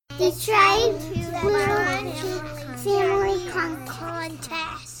They tried to run to family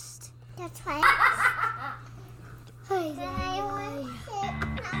contest. That's right.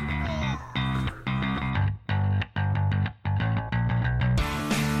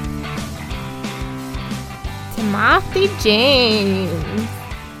 Timothy James.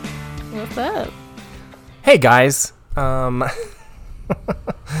 What's up? Hey guys. Welcome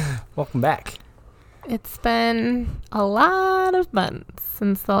back. It's been a lot of months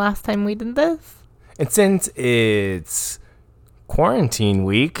since the last time we did this. And since it's quarantine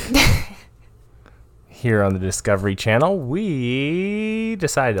week here on the Discovery Channel, we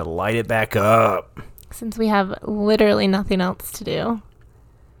decided to light it back up. Since we have literally nothing else to do.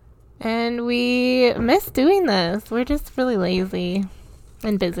 And we miss doing this. We're just really lazy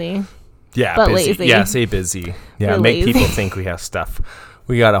and busy. Yeah, but busy. Lazy. Yeah, say busy. Yeah, We're make lazy. people think we have stuff.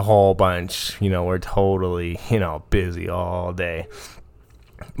 We got a whole bunch. We're totally, busy all day.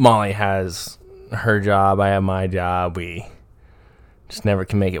 Molly has her job. I have my job. We just never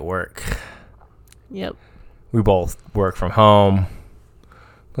can make it work. Yep. We both work from home.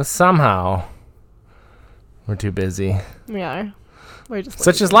 But somehow, we're too busy. We are. We're just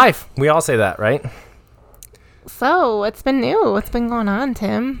Such lazy. is life. We all say that, right? So, what's been new? What's been going on,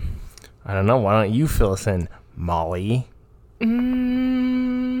 Tim? I don't know. Why don't you fill us in, Molly?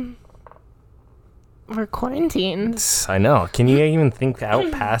 We're quarantined. I know. Can you even think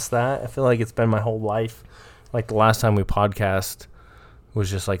out past that? I feel like it's been my whole life. Like the last time we podcast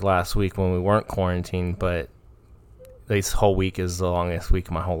was just like last week when we weren't quarantined, but this whole week is the longest week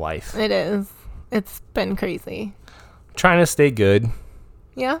of my whole life. It is. It's been crazy. Trying to stay good.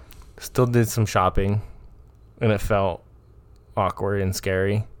 Yeah? Still did some shopping, and it felt awkward and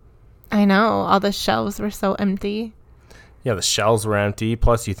scary. I know. All the shelves were so empty. Yeah, the shelves were empty.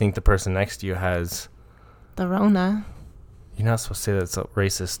 Plus, you think the person next to you has... The Rona. You're not supposed to say that's a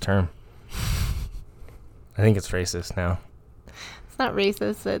racist term. I think it's racist now. It's not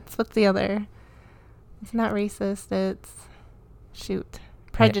racist. It's what's the other? It's not racist. It's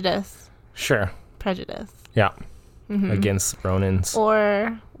prejudice. Yeah. Sure. Prejudice. Yeah. Mm-hmm. Against Ronins.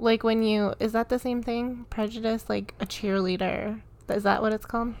 Or like when is that the same thing? Prejudice, like a cheerleader. Is that what it's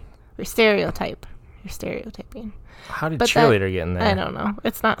called? Or stereotype. You're stereotyping. How did But cheerleader get in there? I don't know.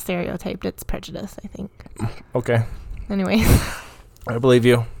 It's not stereotyped. It's prejudice, I think. Okay. Anyways. I believe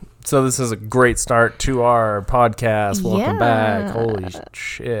you. So this is a great start to our podcast. Welcome back. Holy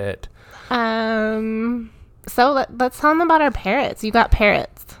shit. So let's tell them about our parrots. You got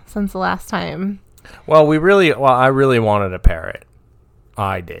parrots since the last time. Well, I really wanted a parrot.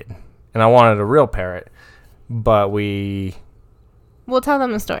 I did. And I wanted a real parrot. But We'll tell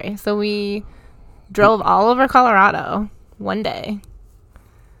them the story. So we drove all over Colorado one day.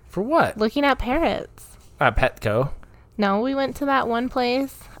 For what? Looking at parrots. At Petco. No, we went to that one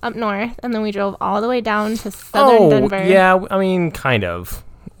place up north, and then we drove all the way down to southern Denver. Yeah. I mean, kind of.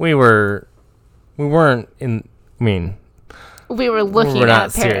 We weren't in... I mean... We were looking at We're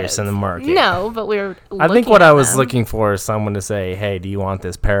not parrots. serious in the market. No, but we were looking I think what at I was them. looking for is someone to say, hey, do you want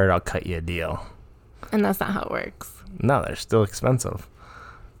this parrot? I'll cut you a deal. And that's not how it works. No, they're still expensive.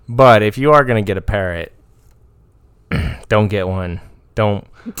 But if you are going to get a parrot, don't get one. Don't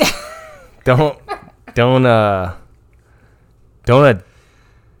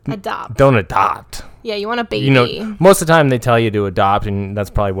adopt. Yeah, you want a baby. Most of the time they tell you to adopt, and that's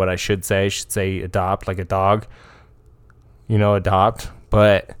probably what I should say. I should say adopt, like a dog. Adopt.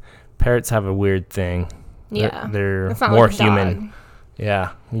 But parrots have a weird thing. Yeah. They're It's not more like a human. dog.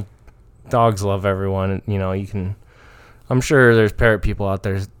 Yeah. Dogs love everyone. You can... I'm sure there's parrot people out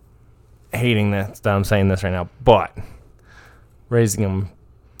there hating that I'm saying this right now, but raising them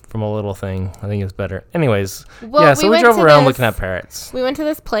from a little thing, I think is better. Anyways, so we drove around looking at parrots. We went to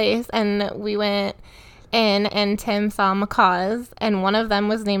this place, and we went in, and Tim saw macaws, and one of them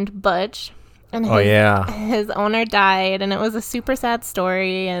was named Butch. And his owner died, and it was a super sad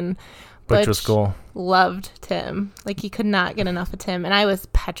story, and Butch was cool. Loved Tim. Like, he could not get enough of Tim, and I was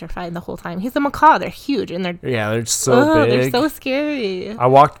petrified the whole time. He's a macaw. They're huge, and they're so big. They're so scary. I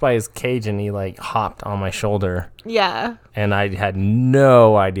walked by his cage, and he, hopped on my shoulder. Yeah. And I had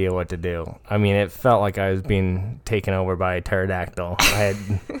no idea what to do. I mean, it felt like I was being taken over by a pterodactyl.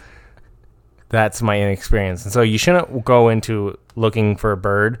 That's my inexperience. And so you shouldn't go into looking for a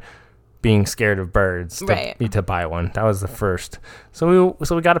bird being scared of birds to buy one. That was the first. So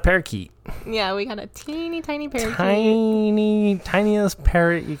we got a parakeet. Yeah, we got a teeny tiny parakeet. Tiniest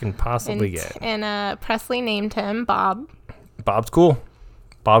parrot you can possibly get. And Presley named him Bob. Bob's cool.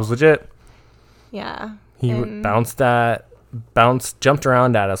 Bob's legit. Yeah. He jumped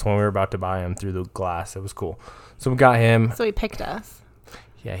around at us when we were about to buy him through the glass. It was cool. So we got him. So he picked us.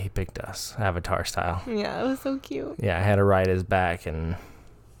 Yeah, he picked us, Avatar style. Yeah, it was so cute. Yeah, I had to ride his back and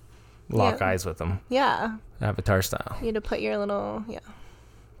lock eyes with him. Yeah. Avatar style. You had to put your little,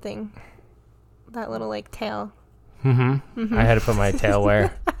 thing. That little, like, tail. Mm-hmm. I had to put my tail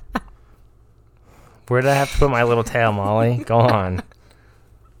where? Where did I have to put my little tail, Molly? Go on.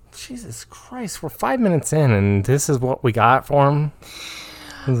 Jesus Christ, we're 5 minutes in, and this is what we got for him?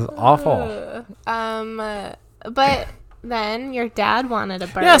 This is awful. But then your dad wanted a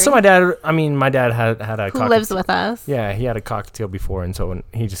bird. Yeah, so my dad had a who lives with us. Yeah, he had a cockatiel before, and so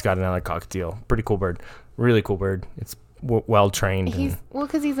he just got another cockatiel. Pretty cool bird. Really cool bird. It's well trained.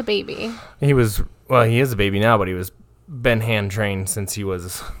 Because he's a baby. He is a baby now, but he was been hand trained since he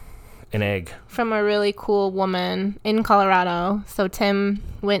was an egg. From a really cool woman in Colorado. So Tim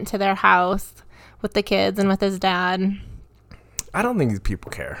went to their house with the kids and with his dad. I don't think these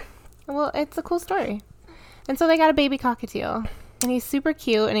people care. Well, it's a cool story. And so they got a baby cockatiel. And he's super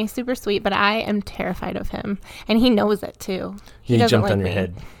cute and he's super sweet, but I am terrified of him. And he knows it too. He jumped on your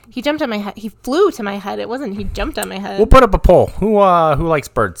head. He jumped on my head. He flew to my head. It wasn't he jumped on my head. We'll put up a poll. Who likes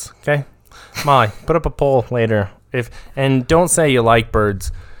birds? Okay? Molly, put up a poll later. And don't say you like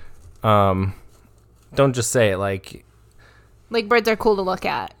birds. Don't just say it like birds are cool to look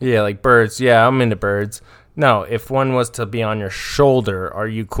at. Yeah, like birds. Yeah, I'm into birds. No, if one was to be on your shoulder, are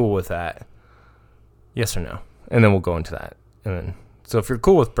you cool with that? Yes or no? And then we'll go into that. And then, so if you're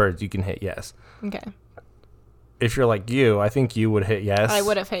cool with birds, you can hit yes. Okay. If you're like you, I think you would hit yes. I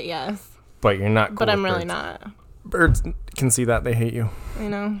would have hit yes. But you're not cool But I'm with really birds. not. Birds can see that. They hate you. I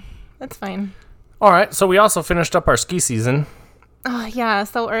know. That's fine. All right. So we also finished up our ski season. Oh, yeah.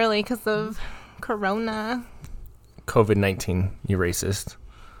 So early because of Corona. COVID-19, you racist.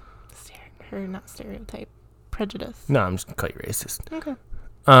 Not stereotype. Prejudice. No, I'm just going to call you racist. Okay.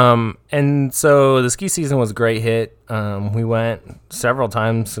 And so the ski season was a great hit. We went several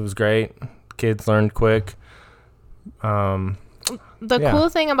times. It was great. Kids learned quick. Cool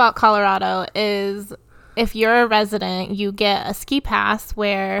thing about Colorado is if you're a resident, you get a ski pass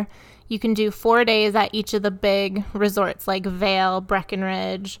where you can do 4 days at each of the big resorts like Vail,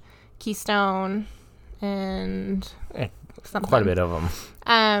 Breckenridge, Keystone, and something. Quite a bit of them.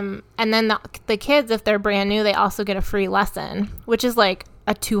 And then the kids, if they're brand new, they also get a free lesson, which is like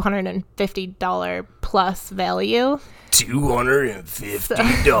a $250 plus value.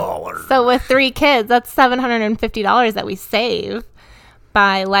 $250. So with 3 kids, that's $750 that we save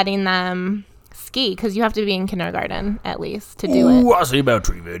by letting them ski, because you have to be in kindergarten at least to do it. I see about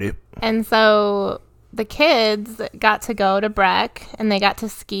tree video. And so the kids got to go to Breck and they got to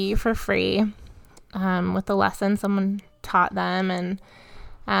ski for free with the lesson someone taught them, and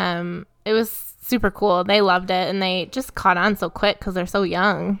it was super cool. They loved it and they just caught on so quick because they're so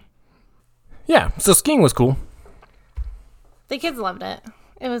young. Yeah, so skiing was cool. The kids loved it.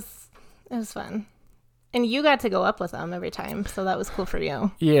 It was fun. And you got to go up with them every time, so that was cool for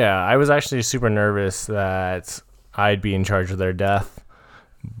you. Yeah, I was actually super nervous that I'd be in charge of their death,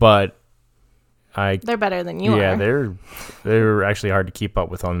 but they're better than you are. Yeah, they're actually hard to keep up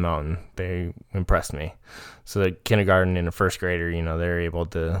with on the mountain. They impressed me. So the kindergarten and a first grader, they're able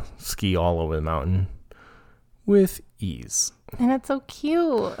to ski all over the mountain with ease. And it's so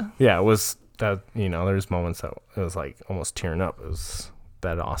cute. Yeah, it was that, there's moments that it was like almost tearing up. It was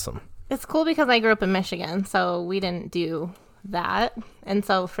that awesome. It's cool because I grew up in Michigan, so we didn't do that. And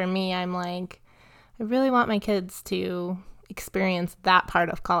so for me, I'm like, I really want my kids to experience that part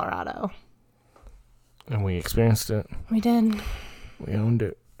of Colorado. And we experienced it. We did. We owned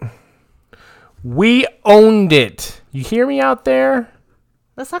it. We owned it. You hear me out there?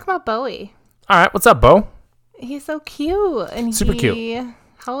 Let's talk about Bowie. All right. What's up, Bo? He's so cute. And super cute.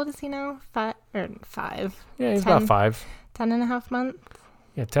 How old is he now? 5? Yeah, he's about 5. 10 and a half months.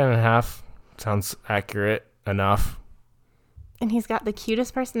 Yeah, 10 and a half. Sounds accurate enough. And he's got the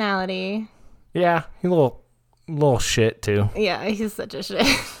cutest personality. Yeah, he's a little shit, too. Yeah, he's such a shit.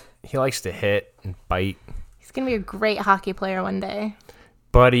 He likes to hit and bite. He's going to be a great hockey player one day.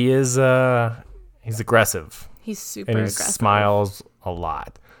 But he is, he's aggressive. He's super aggressive. aggressive. And he smiles a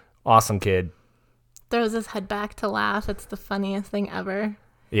lot. Awesome kid. Throws his head back to laugh. It's the funniest thing ever.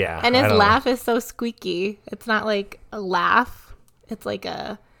 Yeah. And his laugh is so squeaky. It's not like a laugh. It's like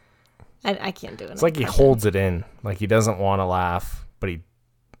I can't do it. It's like he holds it in. Like he doesn't want to laugh, but he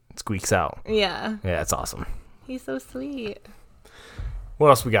squeaks out. Yeah. Yeah, it's awesome. He's so sweet. What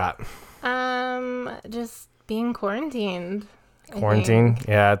else we got? Just being quarantined. Quarantine?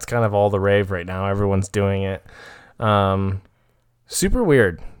 Yeah, it's kind of all the rave right now. Everyone's doing it. Super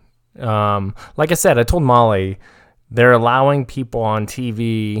weird. Like I said, I told Molly, they're allowing people on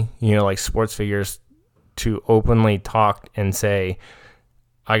TV, like sports figures, to openly talk and say,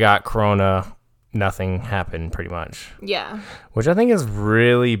 I got corona, nothing happened pretty much. Yeah. Which I think is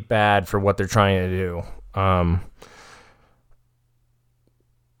really bad for what they're trying to do.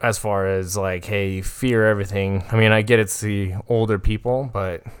 As far as like, hey, fear everything. I mean, I get it's the older people,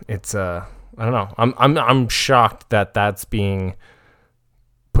 but it's I don't know. I'm shocked that that's being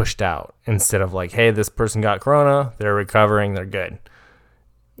pushed out instead of like, hey, this person got corona, they're recovering, they're good.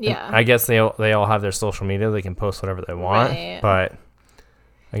 Yeah. And I guess they all have their social media, they can post whatever they want, Right. but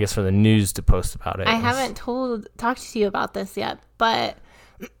I guess for the news to post about it. I haven't talked to you about this yet, but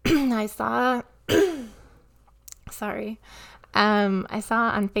I saw sorry. I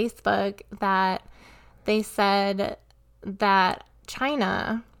saw on Facebook that they said that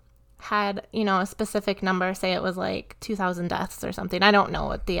China had, a specific number, say it was like 2,000 deaths or something. I don't know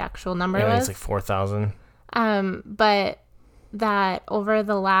what the actual number was. It's like 4,000. But that over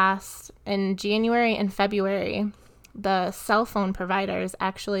in January and February, the cell phone providers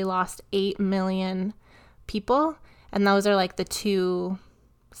actually lost 8 million people. And those are like the two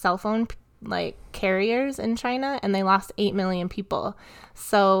cell phone carriers in China, and they lost 8 million people.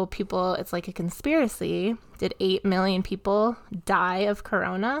 So it's like a conspiracy. Did 8 million people die of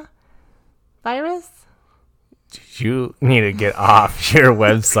coronavirus? You need to get off your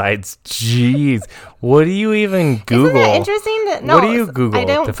websites. Jeez. What do you even Google? Isn't that interesting? No, what do you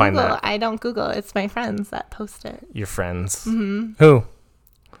Google to find that? I don't Google. It's my friends that post it. Your friends. Mm-hmm. Who?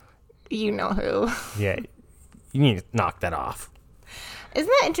 You know who. Yeah. You need to knock that off.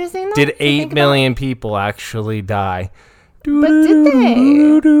 Isn't that interesting, though? Did 8 million people actually die? But did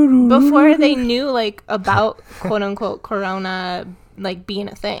they? Before they knew, about quote-unquote corona, being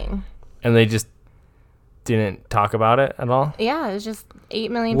a thing. And they just didn't talk about it at all? Yeah, it was just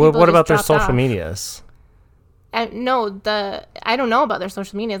 8 million people. What about their dropped social off. medias? No, I don't know about their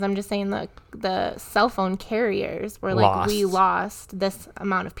social medias. I'm just saying the cell phone carriers were we lost this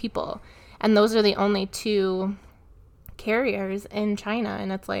amount of people. And those are the only two carriers in China.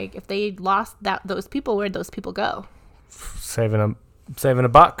 And it's like, if they lost those people, where'd those people go? Saving a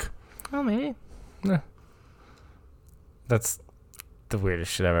buck. Oh, maybe. Yeah. That's the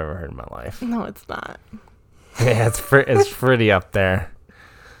weirdest shit I've ever heard in my life. No, it's not. Yeah, it's pretty up there.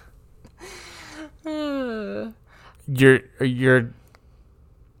 You're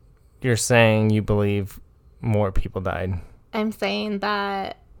saying you believe more people died. I'm saying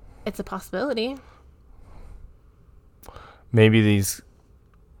that it's a possibility. Maybe these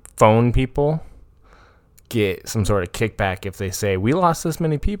phone people get some sort of kickback if they say, we lost this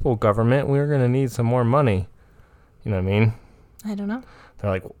many people, government, we're going to need some more money. You know what I mean? I don't know. They're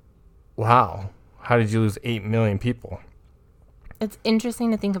like, wow, how did you lose 8 million people? It's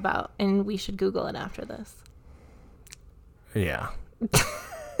interesting to think about, and we should Google it after this. Yeah.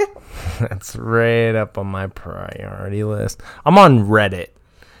 That's right up on my priority list. I'm on Reddit,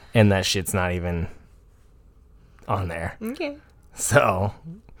 and that shit's not even on there. Okay. So,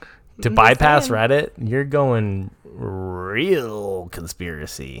 to bypass Reddit, you're going real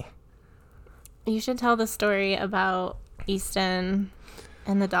conspiracy. You should tell the story about Easton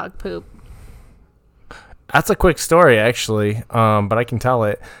and the dog poop. That's a quick story, actually, but I can tell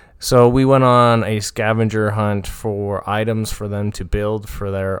it. So we went on a scavenger hunt for items for them to build for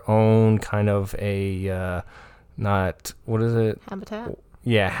their own kind of a, what is it? Habitat?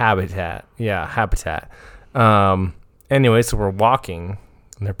 Yeah, habitat. Yeah, habitat. Anyway, so we're walking,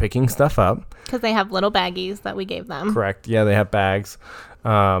 and they're picking stuff up. Because they have little baggies that we gave them. Correct. Yeah, they have bags.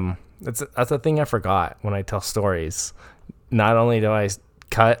 That's a thing I forgot when I tell stories. Not only do I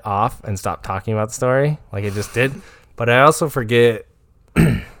cut off and stop talking about the story like I just did, but I also forget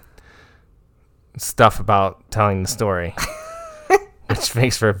stuff about telling the story, which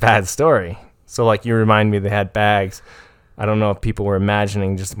makes for a bad story. So you remind me they had bags. I don't know if people were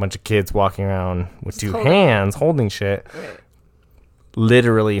imagining just a bunch of kids walking around with two hands holding shit,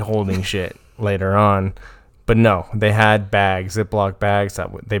 literally holding shit later on. But no, they had bags, Ziploc bags that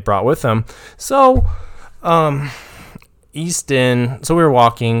they brought with them. So, Easton, so we were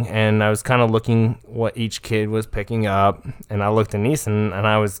walking, and I was kind of looking what each kid was picking up, and I looked at Easton,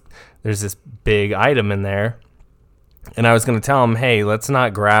 and there's this big item in there, and I was going to tell him, hey, let's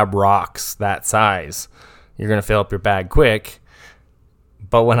not grab rocks that size. You're going to fill up your bag quick.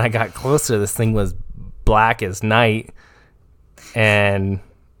 But when I got closer, this thing was black as night, and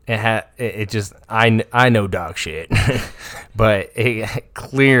I know dog shit, but it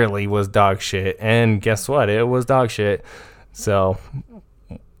clearly was dog shit. And guess what? It was dog shit. So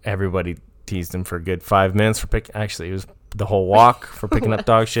everybody teased him for a good 5 minutes actually it was the whole walk for picking up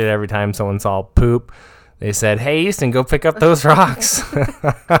dog shit. Every time someone saw poop, they said, hey, Easton, go pick up those rocks.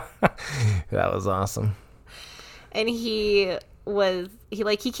 That was awesome. And he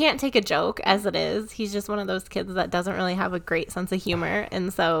he can't take a joke as it is. He's just one of those kids that doesn't really have a great sense of humor.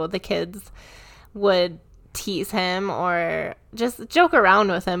 And so the kids would tease him or just joke around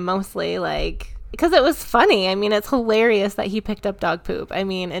with him mostly, like, because it was funny. I mean, it's hilarious that he picked up dog poop. I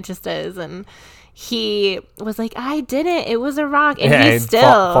mean, it just is. And he was like, I didn't. It was a rock. And Yeah, he he'd still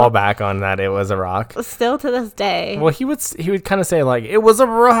fall back on that. It was a rock. still to this day. Well, he would kind of say like, it was a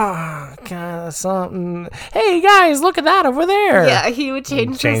rock, something. Hey guys, look at that over there. Yeah, he would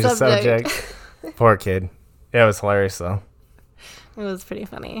change the subject. Poor kid. Yeah, it was hilarious though. It was pretty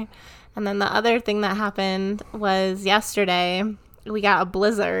funny. And then the other thing that happened was yesterday, we got a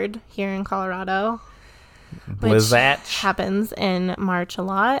blizzard here in Colorado. Blizzard Which happens in March a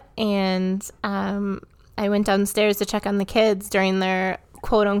lot. And I went downstairs to check on the kids during their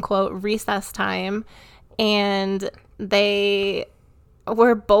quote-unquote recess time. And they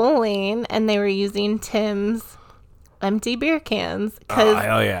were bowling, and they were using Tim's empty beer cans. Oh,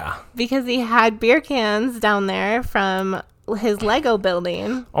 hell yeah. Because he had beer cans down there from his Lego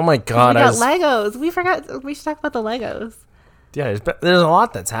building. Oh my God. We got Legos. We forgot. We should talk about the Legos. Yeah, there's a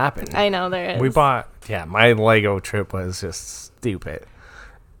lot that's happened. I know there is. We bought, my Lego trip was just stupid.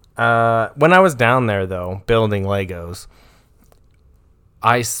 When I was down there, though, building Legos,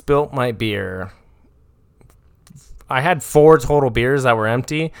 I spilt my beer. I had 4 total beers that were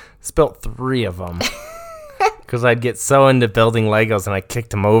empty, spilt 3 of them. Because I'd get so into building Legos and I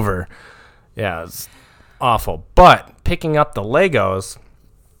kicked them over. Yeah, it was awful. But picking up the Legos,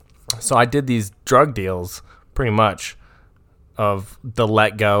 so I did these drug deals, pretty much, of the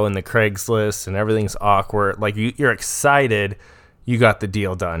Let Go and the Craigslist, and everything's awkward. Like, you're excited you got the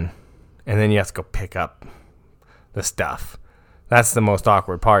deal done, and then you have to go pick up the stuff. That's the most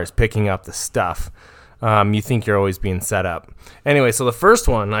awkward part, is picking up the stuff. You think you're always being set up. Anyway, so the first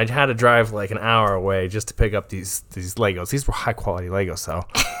one, I had to drive like an hour away just to pick up these Legos. These were high-quality Legos, though.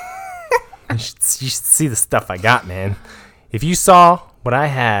 You should see the stuff I got, man. If you saw what I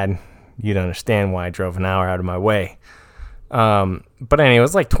had, you'd understand why I drove an hour out of my way. But anyway, it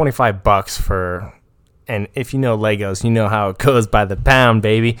was like $25 for, and if you know Legos, you know how it goes by the pound,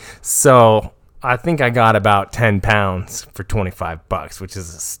 baby. So I think I got about 10 pounds for $25, which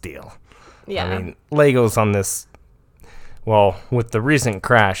is a steal. Yeah. I mean, Legos on this, well, with the recent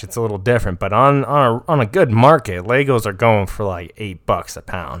crash, it's a little different, but on a good market, Legos are going for like $8 a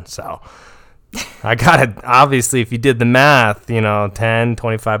pound. So I got it. Obviously, if you did the math, $10,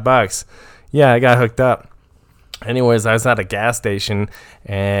 $25. Yeah, I got hooked up. Anyways, I was at a gas station,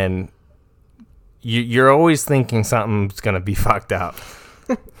 and you're always thinking something's going to be fucked up.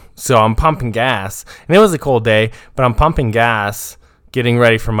 So I'm pumping gas, and it was a cold day, but I'm pumping gas, getting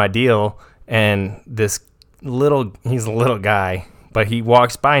ready for my deal, and he's a little guy, but he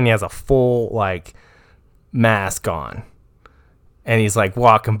walks by, and he has a full, like, mask on. And he's, like,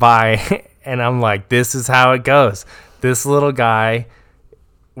 walking by, and I'm like, this is how it goes. This little guy,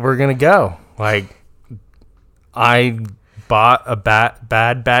 we're going to go. Like, I bought a bad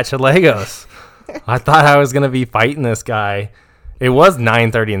batch of Legos. I thought I was going to be fighting this guy. It was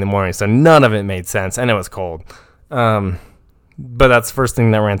 9:30 in the morning, so none of it made sense, and it was cold. But that's the first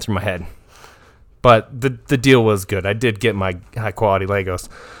thing that ran through my head. But the deal was good. I did get my high-quality Legos.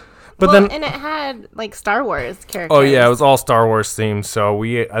 But then, and it had, like, Star Wars characters. Oh, yeah, it was all Star Wars themed. So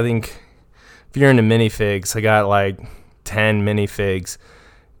I think if you're into minifigs, I got, like, 10 minifigs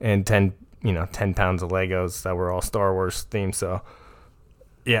and 10 pounds of Legos that were all Star Wars themed. So,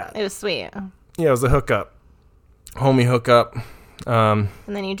 yeah. It was sweet. Yeah, it was a hookup. Homie hookup. And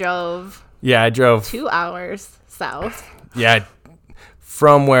then you drove. Yeah, I drove 2 hours south. Yeah,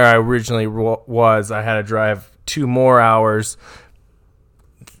 from where I originally was, I had to drive 2 more hours.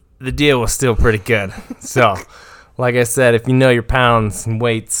 The deal was still pretty good. So, like I said, if you know your pounds and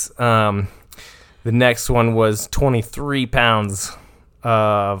weights, the next one was 23 pounds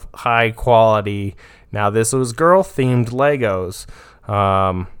of high quality. Now, this was girl-themed Legos.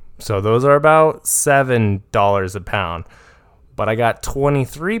 So those are about $7 a pound. But I got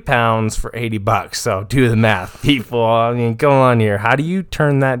 23 pounds for $80. So do the math, people. I mean, go on here. How do you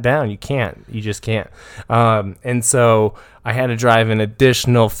turn that down? You can't. You just can't. And so I had to drive an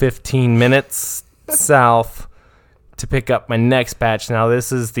additional 15 minutes south to pick up my next batch. Now,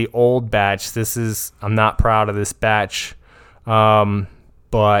 this is the old batch. I'm not proud of this batch.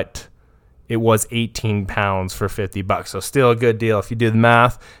 But it was 18 pounds for $50. So still a good deal if you do the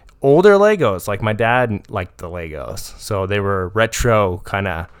math. Older Legos, like my dad liked the Legos. So they were retro kind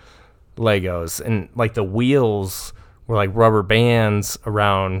of Legos. And like the wheels were like rubber bands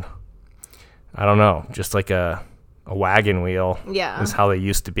around, I don't know, just like a wagon wheel. Yeah. Is how they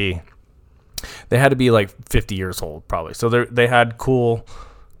used to be. They had to be like 50 years old probably. So they had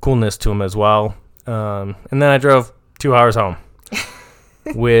coolness to them as well. And then I drove 2 hours home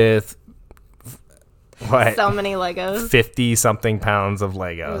with what? So many Legos. 50 something pounds of It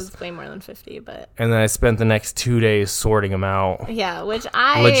Legos. was way more than 50, but And then I spent the next 2 days sorting them out. yeah, which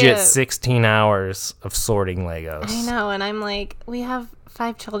I Legit 16 hours of sorting Legos. I know, and I'm like, we have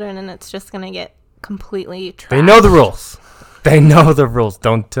 5 children, and it's just gonna get completely trashed. They know the rules. They know the rules.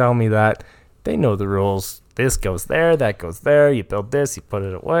 Don't tell me that. They know the rules. This goes there, that goes there. You build this, you put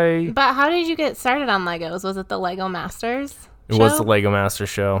it away. But how did you get started on Legos? Was it the Lego Masters? It was the Lego Master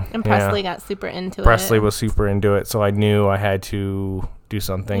show. And Presley got super into Presley it. was super into it, so I knew I had to do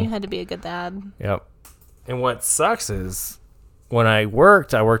something. You had to be a good dad. Yep. And what sucks is when I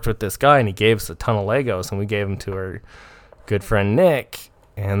worked with this guy, and he gave us a ton of Legos, and we gave them to our good friend Nick,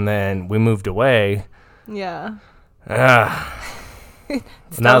 and then we moved away. Yeah. And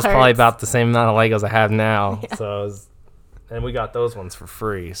that was probably hurts. about the same amount of Legos I have now. Yeah. So, and we got those ones for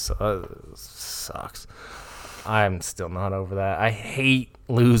free. So it sucks. I'm still not over that. I hate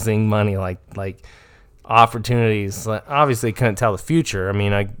losing money like opportunities. Like, obviously, couldn't tell the future. I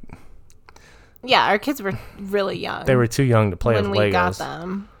mean, Yeah, our kids were really young. they were too young to play when with we Legos. got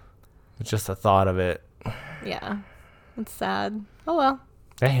them. Just the thought of it. Yeah. It's sad. Oh well.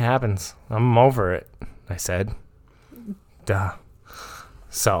 It happens. I'm over it. I said. Duh.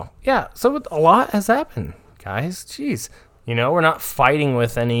 So, yeah. So a lot has happened, guys. Jeez. You know, we're not fighting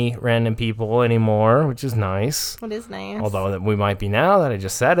with any random people anymore, which is nice. It is nice. Although that we might be now that I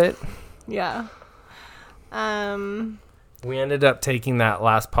just said it. Yeah. We ended up taking that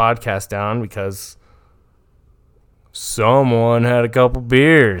last podcast down because someone had a couple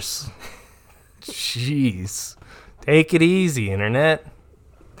beers. Jeez. Take it easy, internet.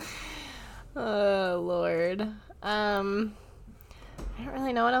 Oh Lord. I don't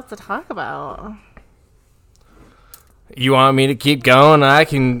really know what else to talk about. You want me to keep going? I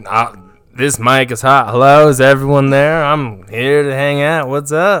can. This mic is hot. Hello, is everyone there? I'm here to hang out.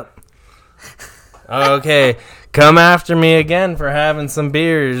 What's up? Okay, come after me again for having some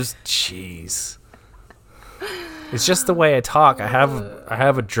beers. Jeez. It's just the way I talk. I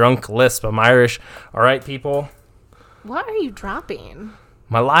have a drunk lisp. I'm Irish. All right, people. What are you dropping?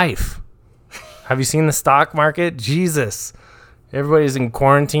 My life. Have you seen the stock market? Jesus. Everybody's in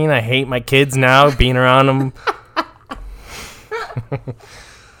quarantine. I hate my kids now, being around them.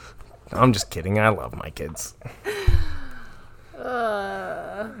 I'm just kidding. I love my kids.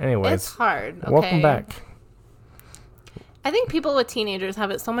 Anyways, It's hard. Okay? welcome back. I think people with teenagers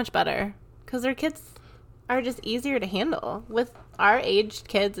have it so much better because their kids are just easier to handle. With our aged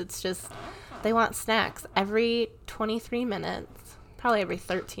kids, it's just they want snacks every 23 minutes, probably every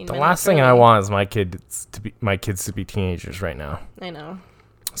 13 minutes. The last thing I really. want is my kids to be teenagers right now. I know.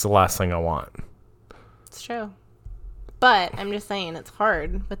 It's the last thing I want. It's true. But I'm just saying it's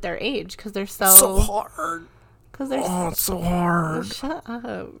hard with their age because they're so hard. Because they're Oh, it's so hard. shut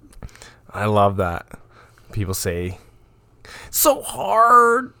up. I love that. People say, so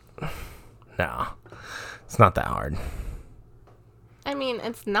hard. No, it's not that hard. I mean,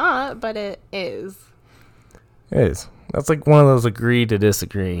 it's not, but it is. It is. That's like one of those agree to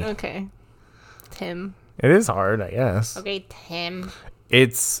disagree. Okay. Tim. It is hard, I guess. Okay, Tim.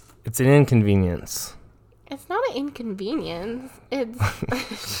 It's an inconvenience. It's not an inconvenience.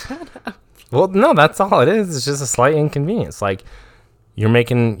 It's shut up. Well, no, that's all it is. It's just a slight inconvenience. Like, you're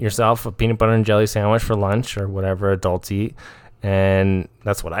making yourself a peanut butter and jelly sandwich for lunch or whatever adults eat, and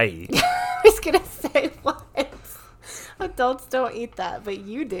that's what I eat. I was gonna say what? Adults don't eat that, but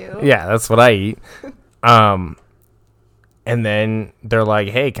you do. Yeah, that's what I eat. And then they're like,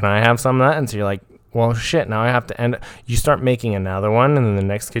 hey, can I have some of that? And so you're like, well, shit, now I have to you start making another one, and then the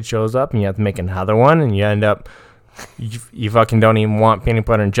next kid shows up, and you have to make another one, and you end up, you fucking don't even want peanut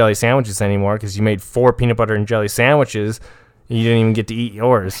butter and jelly sandwiches anymore because you made 4 peanut butter and jelly sandwiches, and you didn't even get to eat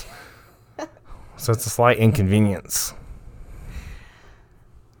yours. So it's a slight inconvenience.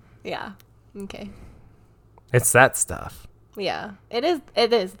 Yeah. Okay. It's that stuff. Yeah. It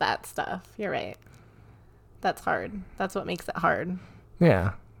is that stuff. You're right. That's hard. That's what makes it hard.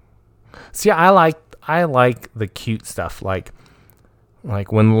 Yeah. See, I like the cute stuff, like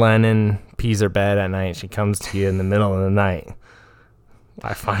when Lennon pees her bed at night, she comes to you in the middle of the night.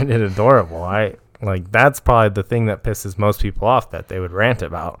 I find it adorable. That's probably the thing that pisses most people off that they would rant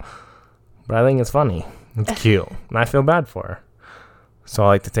about. But I think it's funny. It's cute. And I feel bad for her. So I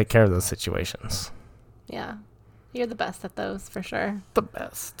like to take care of those situations. Yeah. You're the best at those for sure. The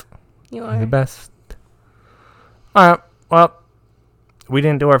best. You are. The best. All right. Well, we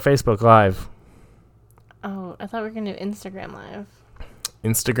didn't do our Facebook Live. Oh, I thought we were gonna do Instagram Live.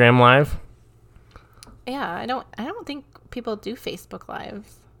 Instagram Live? Yeah, I don't think people do Facebook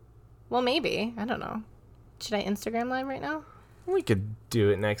Lives. Well, maybe. I don't know. Should I Instagram Live right now? We could do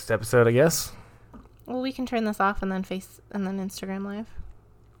it next episode, I guess. Well, we can turn this off and then Instagram Live.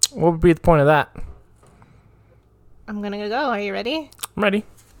 What would be the point of that? I'm gonna go. Are you ready? I'm ready.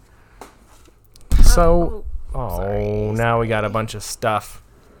 So, sorry. now we got a bunch of stuff.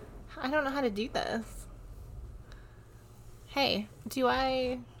 I don't know how to do this. Hey, what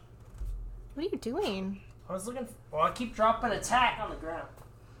are you doing? I was looking. I keep dropping a tack on the ground.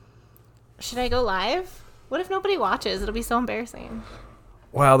 Should I go live? What if nobody watches? It'll be so embarrassing.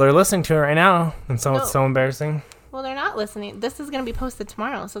 Well, they're listening to it right now, and so No. it's so embarrassing. Well, they're not listening. This is going to be posted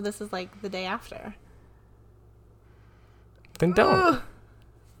tomorrow, so this is like the day after. Then don't. Ugh.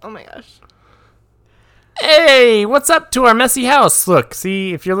 Oh my gosh. Hey, what's up to our messy house? Look,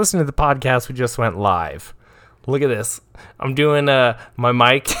 see, if you're listening to the podcast, we just went live. Look at this. I'm doing my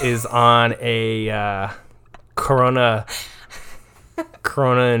mic is on a corona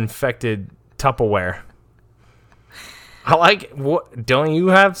infected Tupperware. I like what? Don't you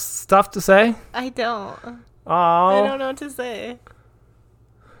have stuff to say? I don't. Oh. I don't know what to say.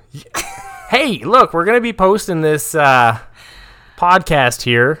 Hey, look, we're gonna be posting this podcast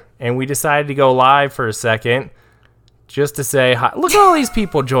here, and we decided to go live for a second just to say hi. Look at all these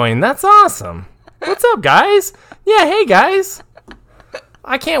people joining. That's awesome. What's up, guys? Yeah, hey, guys.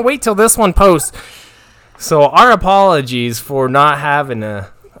 I can't wait till this one posts. So our apologies for not having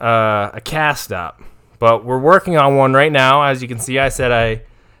a cast up, but we're working on one right now. As you can see, I said I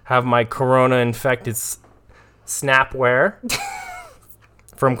have my corona-infected snapware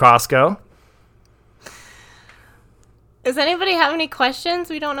from Costco. Does anybody have any questions?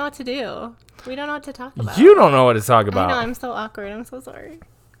 We don't know what to do. We don't know what to talk about. You don't know what to talk about. I know, I'm so awkward. I'm so sorry.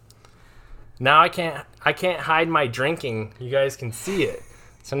 Now I can't hide my drinking. You guys can see it.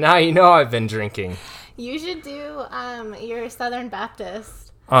 So now you know I've been drinking. You should do your Southern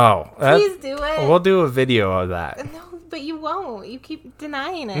Baptist. Oh. Please do it. We'll do a video of that. No, but you won't. You keep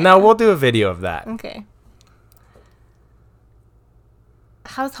denying it. No, we'll do a video of that. Okay.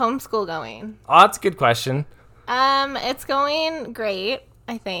 How's homeschool going? Oh, that's a good question. It's going great,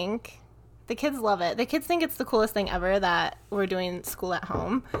 I think. The kids love it. The kids think it's the coolest thing ever that we're doing school at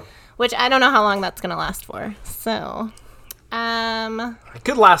home, which I don't know how long that's going to last for. So, It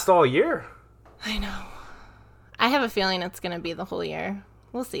could last all year. I know. I have a feeling it's going to be the whole year.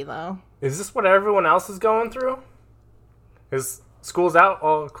 We'll see, though. Is this what everyone else is going through? Is schools out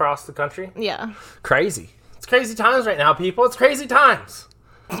all across the country? Yeah. Crazy. It's crazy times right now, people. It's crazy times.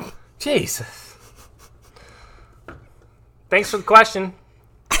 Jesus. Thanks for the question.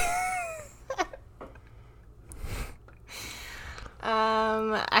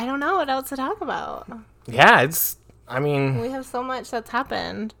 I don't know what else to talk about. Yeah, We have so much that's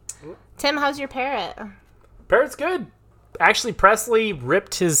happened. Tim, how's your parrot? Parrot's good. Actually, Presley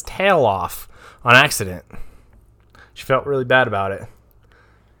ripped his tail off on accident. She felt really bad about it.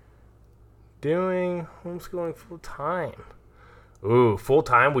 Doing homeschooling full time. Ooh, full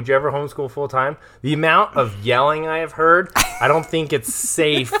time? Would you ever homeschool full time? The amount of yelling I have heard, I don't think it's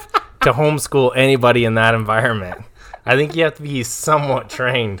safe to homeschool anybody in that environment. I think you have to be somewhat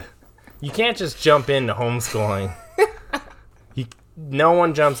trained. You can't just jump into homeschooling. No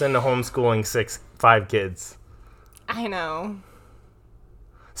one jumps into homeschooling 5 kids. I know.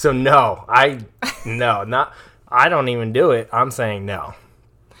 So no, I don't even do it. I'm saying no.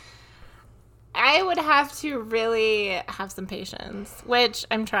 I would have to really have some patience, which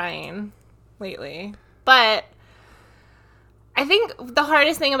I'm trying lately. But I think the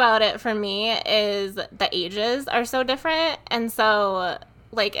hardest thing about it for me is the ages are so different. And so,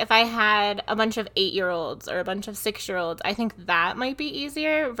 like, if I had a bunch of 8-year-olds or a bunch of 6-year-olds, I think that might be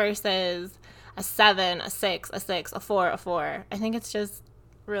easier versus a 7, a 6, a 6, a 4, a 4. I think it's just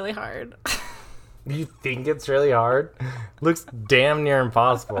really hard. You think it's really hard? Looks damn near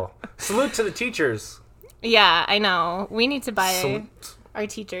impossible. Salute to the teachers. Yeah, I know. We need to buy Salute. our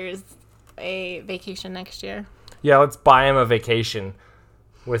teachers a vacation next year. Yeah, let's buy him a vacation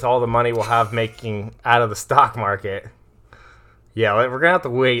with all the money we'll have making out of the stock market. Yeah, we're going to have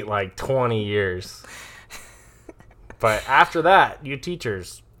to wait like 20 years. But after that, you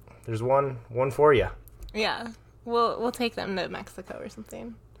teachers, there's one for you. Yeah. We'll take them to Mexico or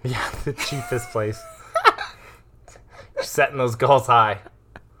something. Yeah, the cheapest place. Setting those goals high.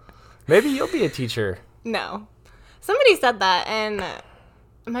 Maybe you'll be a teacher. No. Somebody said that, and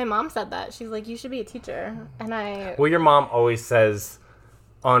my mom said that. She's like, you should be a teacher. And I Well, your mom always says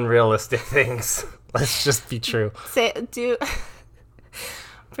unrealistic things. Let's just be true.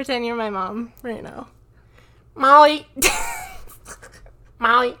 pretend you're my mom right now. Molly,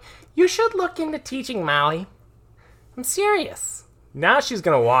 You should look into teaching, Molly. I'm serious. Now she's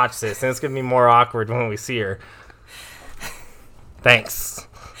going to watch this, and it's going to be more awkward when we see her. Thanks.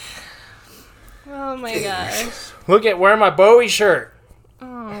 Oh my gosh. Look at wearing my Bowie shirt.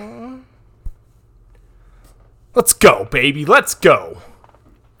 Oh. Let's go, baby. Let's go.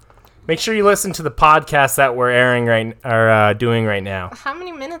 Make sure you listen to the podcast that we're doing right now. How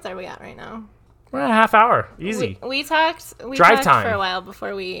many minutes are we at right now? We're at a half hour. Easy. We talked Drive time. for a while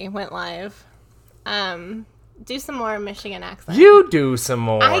before we went live. Do some more Michigan accents. You do some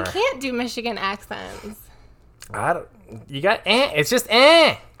more. I can't do Michigan accents. You got it's just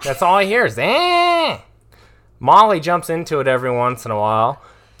That's all I hear is Molly jumps into it every once in a while,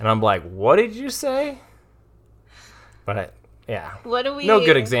 and I'm like, what did you say? But yeah. What do we? No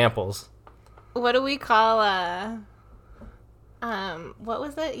good examples. What do we call what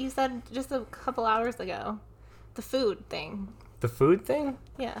was it you said just a couple hours ago? The food thing. The food thing?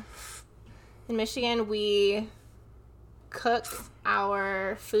 Yeah. In Michigan, we cook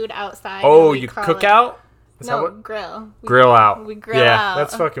our food outside. Oh, you cook out? Is that No, what? grill. Grill out. We grill out. Yeah,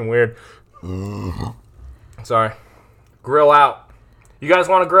 that's fucking weird. Sorry. Grill out. You guys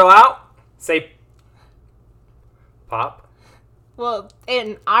want to grill out? Say pop. Well,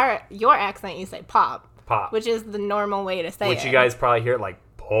 in your accent, you say pop. Pop. Which is the normal way to say it. Which you guys probably hear it like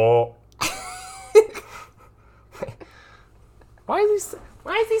pop. Why does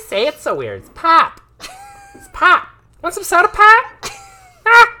he say it so weird? It's pop. It's pop. Want some soda pop?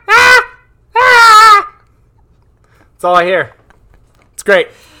 That's all I hear. It's great.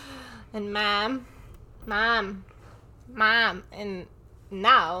 And mom. And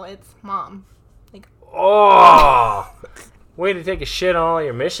now it's mom. Like, Oh. Way to take a shit on all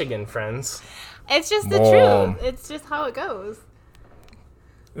your Michigan friends. it's just the Mom. truth. It's just how it goes.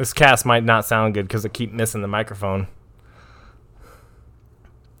 This cast might not sound good because I keep missing the microphone.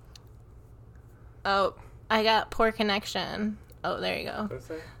 Oh, I got poor connection. Oh, there you go.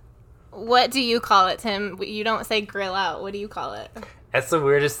 What do you call it, Tim? You don't say grill out. What do you call it? That's the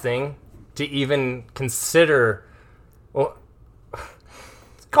weirdest thing to even consider. Well,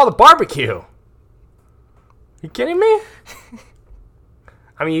 it's called a barbecue. You kidding me?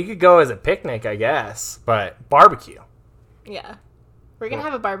 I mean, you could go as a picnic, I guess, but barbecue. Yeah. We're going to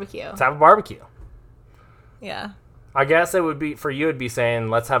have a barbecue. Let's have a barbecue. Yeah. I guess it would be, for you, it'd be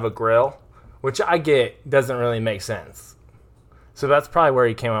saying, let's have a grill, which I get doesn't really make sense. So that's probably where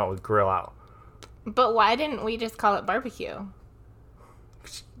he came out with grill out. But why didn't we just call it barbecue?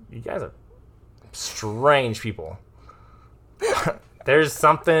 You guys are strange people. There's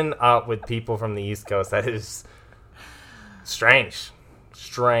something up with people from the East Coast that is strange.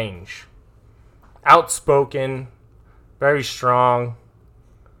 Strange. Outspoken. Very strong.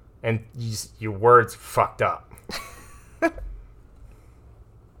 And your words fucked up.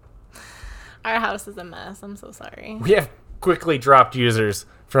 Our house is a mess. I'm so sorry. We have quickly dropped users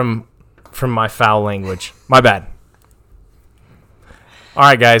from my foul language. My bad. All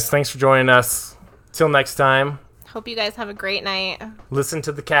right, guys. Thanks for joining us. Till next time. Hope you guys have a great night. Listen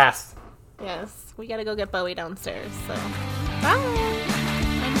to the cast. Yes. We got to go get Bowie downstairs. So, bye.